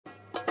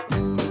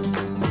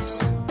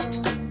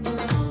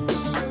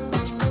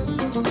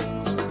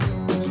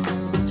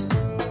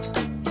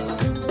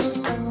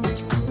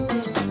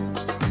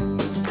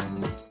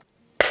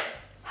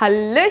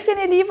Hallöchen,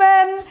 ihr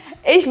Lieben!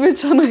 Ich bin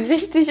schon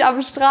richtig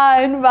am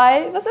Strahlen,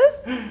 weil... Was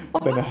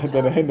ist?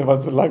 Deine Hände waren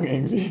so lang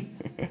irgendwie.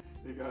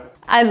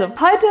 Also,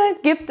 heute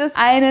gibt es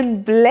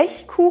einen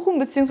Blechkuchen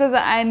bzw.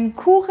 einen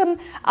Kuchen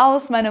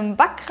aus meinem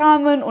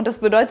Backrahmen und das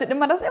bedeutet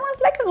immer, dass irgendwas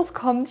Leckeres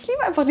kommt. Ich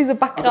liebe einfach diese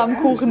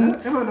Backrahmenkuchen.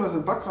 Ehrlich, ne? Immer wenn du was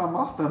im Backrahmen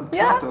machst, dann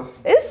klappt das.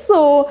 Ist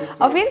so.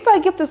 Auf jeden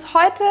Fall gibt es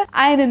heute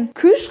einen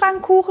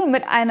Kühlschrankkuchen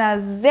mit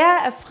einer sehr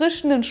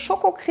erfrischenden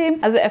Schokocreme.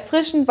 Also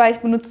erfrischend, weil ich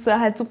benutze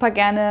halt super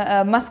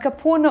gerne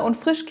Mascarpone und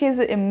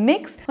Frischkäse im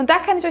Mix. Und da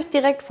kann ich euch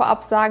direkt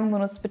vorab sagen,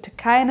 benutzt bitte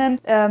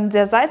keinen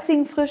sehr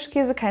salzigen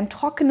Frischkäse, keinen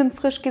trockenen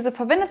Frischkäse.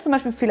 Verwendet zum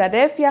Beispiel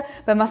Philadelphia.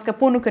 Bei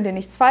Mascarpone könnt ihr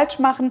nichts falsch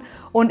machen.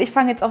 Und ich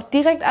fange jetzt auch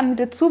direkt an mit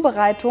der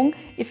Zubereitung.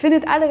 Ihr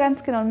findet alle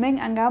ganz genauen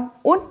Mengenangaben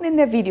unten in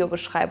der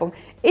Videobeschreibung.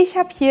 Ich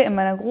habe hier in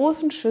meiner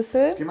großen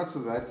Schüssel... Geh mal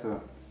zur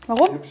Seite.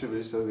 Warum? Hübsche will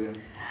ich da sehen.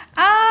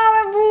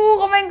 Ah, mein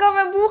Buch! Oh mein Gott,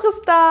 mein Buch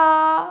ist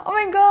da! Oh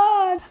mein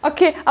Gott!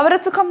 Okay, aber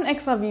dazu kommt ein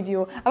extra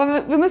Video.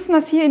 Aber wir müssen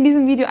das hier in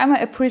diesem Video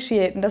einmal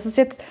appreciaten, dass es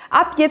jetzt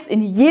ab jetzt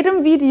in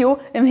jedem Video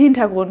im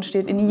Hintergrund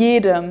steht. In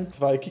jedem.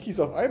 2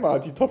 Kikis auf einmal,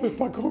 die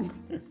Doppelpackung.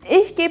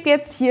 Ich gebe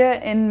jetzt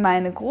hier in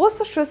meine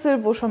große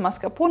Schüssel, wo schon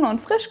Mascarpone und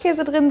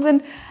Frischkäse drin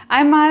sind,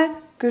 einmal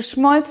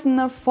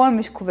geschmolzene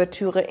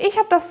Vollmilchkuvertüre. Ich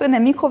habe das in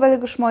der Mikrowelle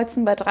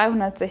geschmolzen bei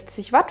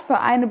 360 Watt für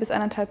 1 bis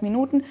 1,5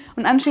 Minuten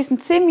und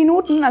anschließend 10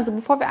 Minuten, also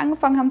bevor wir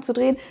angefangen haben zu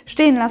drehen,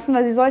 stehen lassen,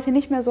 weil sie sollte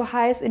nicht mehr so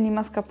heiß in die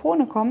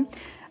Mascarpone kommen,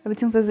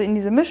 beziehungsweise in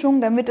diese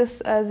Mischung, damit es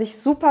sich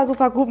super,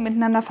 super gut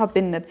miteinander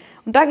verbindet.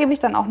 Und da gebe ich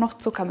dann auch noch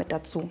Zucker mit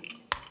dazu.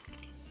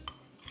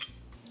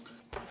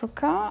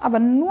 Zucker, aber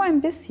nur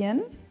ein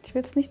bisschen. Ich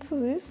will es nicht zu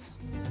süß.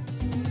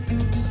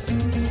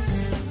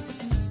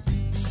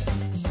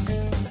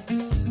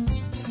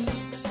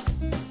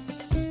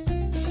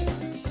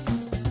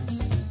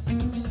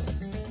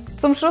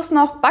 Zum Schluss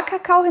noch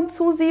Backkakao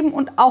hinzusieben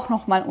und auch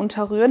nochmal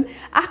unterrühren.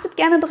 Achtet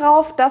gerne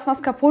darauf, dass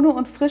Mascarpone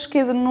und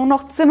Frischkäse nur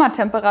noch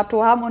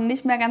Zimmertemperatur haben und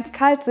nicht mehr ganz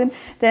kalt sind,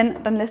 denn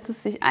dann lässt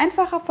es sich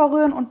einfacher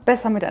verrühren und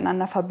besser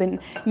miteinander verbinden.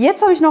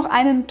 Jetzt habe ich noch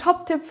einen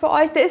Top-Tipp für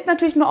euch. Der ist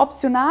natürlich nur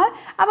optional,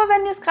 aber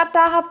wenn ihr es gerade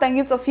da habt, dann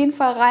gebt es auf jeden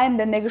Fall rein,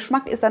 denn der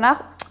Geschmack ist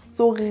danach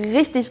so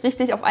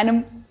richtig auf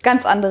einem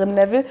ganz anderen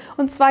Level.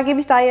 Und zwar gebe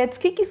ich da jetzt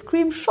Kikis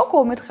Creme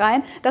Schoko mit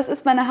rein. Das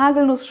ist meine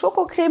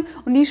Haselnuss-Schokocreme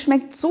und die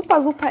schmeckt super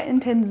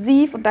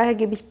intensiv. Und daher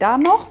gebe ich da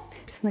noch,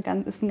 ist ein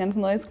ganz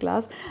neues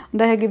Glas,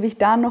 und daher gebe ich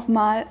da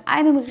nochmal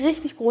einen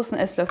richtig großen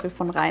Esslöffel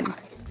von rein.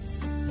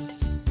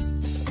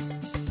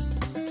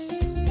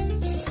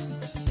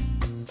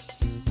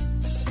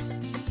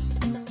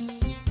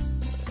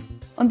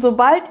 Und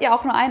sobald ihr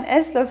auch nur einen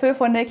Esslöffel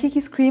von der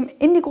Kikis Creme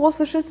in die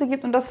große Schüssel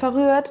gebt und das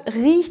verrührt,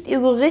 riecht ihr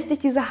so richtig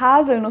diese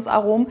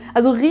Haselnussaromen.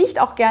 Also riecht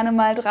auch gerne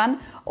mal dran.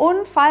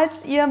 Und falls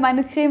ihr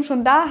meine Creme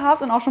schon da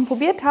habt und auch schon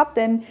probiert habt,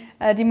 denn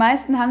die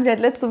meisten haben sie halt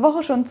letzte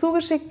Woche schon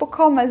zugeschickt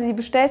bekommen, weil sie die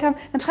bestellt haben,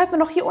 dann schreibt mir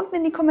doch hier unten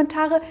in die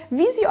Kommentare,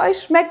 wie sie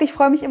euch schmeckt. Ich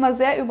freue mich immer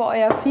sehr über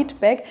euer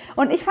Feedback.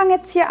 Und ich fange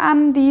jetzt hier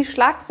an, die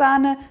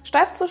Schlagsahne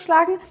steif zu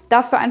schlagen.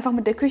 Dafür einfach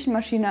mit der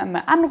Küchenmaschine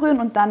einmal anrühren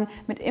und dann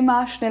mit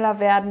immer schneller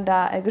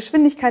werdender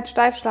Geschwindigkeit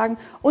steif schlagen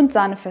und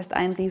sahnefest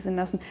einrieseln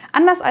lassen.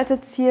 Anders als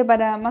jetzt hier bei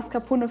der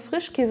Mascarpone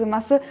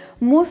Frischkäsemasse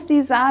muss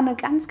die Sahne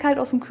ganz kalt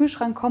aus dem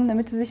Kühlschrank kommen,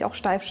 damit sie sich auch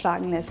steif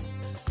schlagen lässt.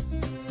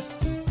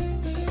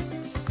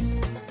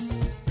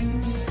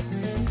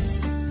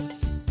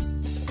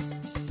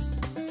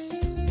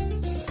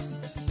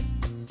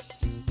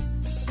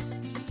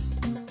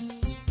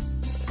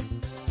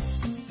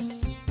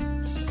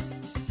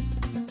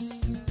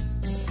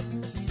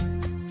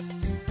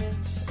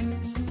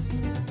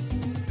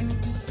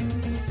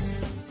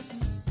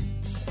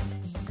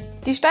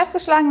 Die steif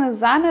geschlagene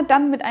Sahne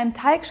dann mit einem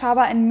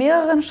Teigschaber in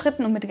mehreren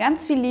Schritten und mit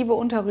ganz viel Liebe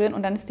unterrühren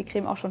und dann ist die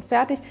Creme auch schon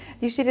fertig.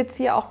 Die steht jetzt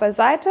hier auch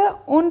beiseite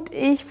und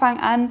ich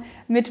fange an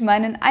mit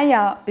meinen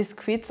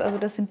Eierbiskuits, also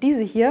das sind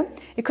diese hier.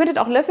 Ihr könntet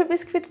auch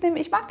Löffelbiskuits nehmen,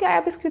 ich mag die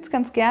Eierbiskuits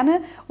ganz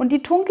gerne und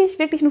die tunke ich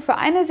wirklich nur für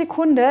 1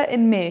 Sekunde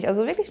in Milch,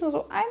 also wirklich nur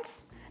so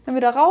 1. Dann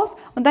wieder raus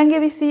und dann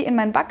gebe ich sie in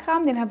meinen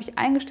Backrahmen. Den habe ich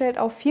eingestellt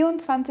auf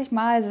 24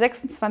 x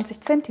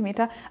 26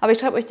 cm. Aber ich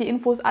schreibe euch die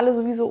Infos alle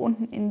sowieso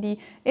unten in die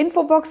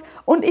Infobox.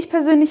 Und ich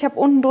persönlich habe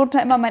unten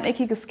drunter immer mein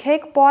eckiges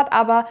Cakeboard,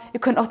 aber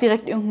ihr könnt auch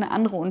direkt irgendeine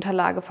andere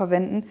Unterlage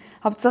verwenden.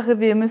 Hauptsache,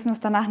 wir müssen es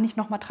danach nicht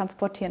nochmal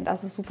transportieren.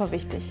 Das ist super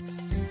wichtig.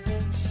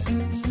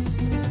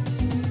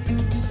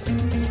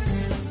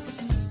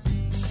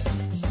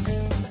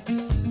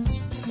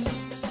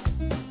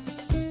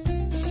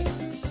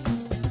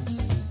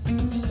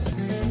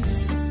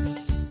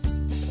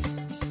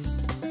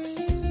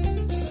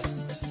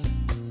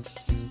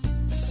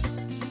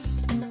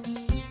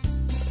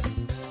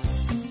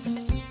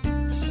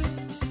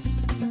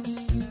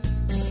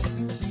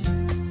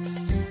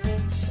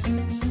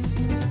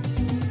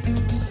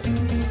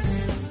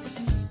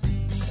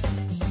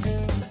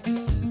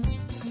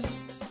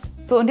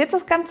 So, und jetzt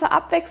das Ganze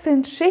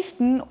abwechselnd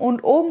schichten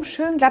und oben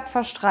schön glatt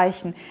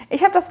verstreichen.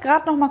 Ich habe das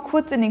gerade noch mal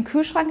kurz in den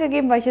Kühlschrank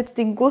gegeben, weil ich jetzt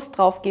den Guss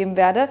drauf geben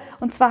werde.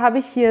 Und zwar habe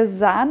ich hier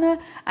Sahne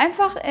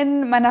einfach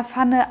in meiner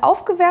Pfanne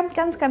aufgewärmt.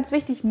 Ganz, ganz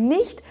wichtig,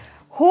 nicht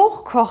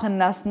hochkochen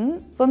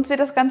lassen, sonst wird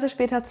das Ganze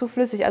später zu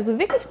flüssig. Also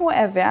wirklich nur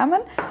erwärmen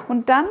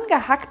und dann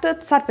gehackte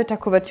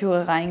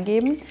Zartbitterkuvertüre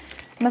reingeben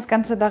und das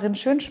Ganze darin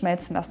schön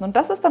schmelzen lassen. Und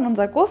das ist dann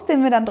unser Guss,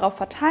 den wir dann drauf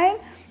verteilen.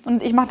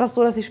 Und ich mache das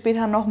so, dass ich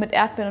später noch mit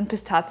Erdbeeren und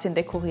Pistazien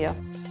dekoriere.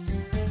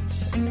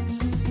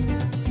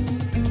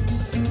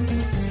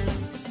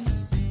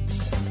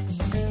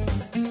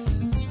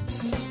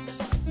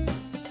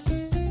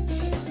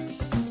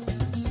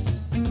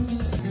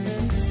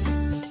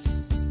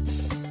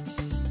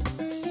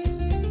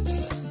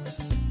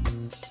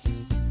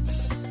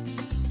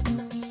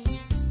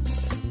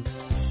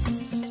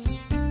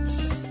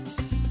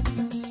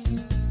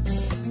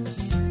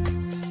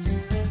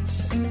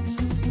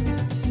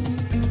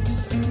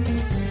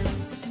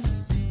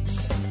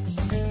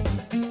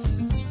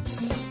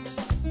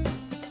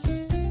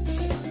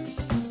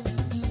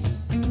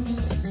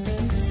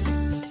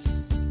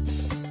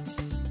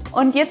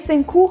 Und jetzt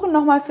den Kuchen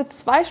nochmal für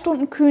 2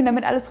 Stunden kühlen,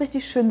 damit alles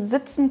richtig schön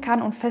sitzen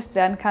kann und fest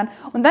werden kann.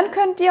 Und dann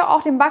könnt ihr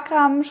auch den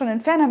Backrahmen schon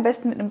entfernen, am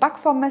besten mit einem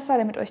Backformmesser,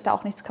 damit euch da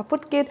auch nichts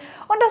kaputt geht.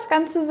 Und das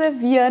Ganze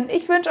servieren.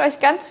 Ich wünsche euch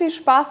ganz viel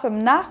Spaß beim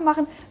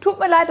Nachmachen. Tut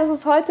mir leid, dass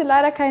es heute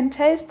leider keinen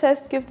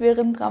Taste-Test gibt.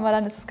 Während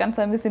Ramadan ist das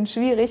Ganze ein bisschen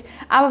schwierig.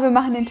 Aber wir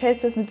machen den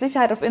Taste-Test mit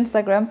Sicherheit auf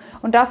Instagram.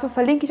 Und dafür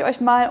verlinke ich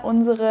euch mal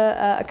unsere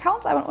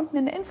Accounts einmal unten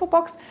in der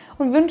Infobox.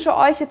 Und wünsche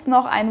euch jetzt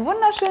noch einen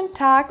wunderschönen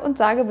Tag und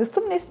sage bis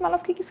zum nächsten Mal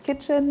auf Kikis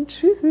Kitchen.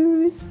 Tschüss!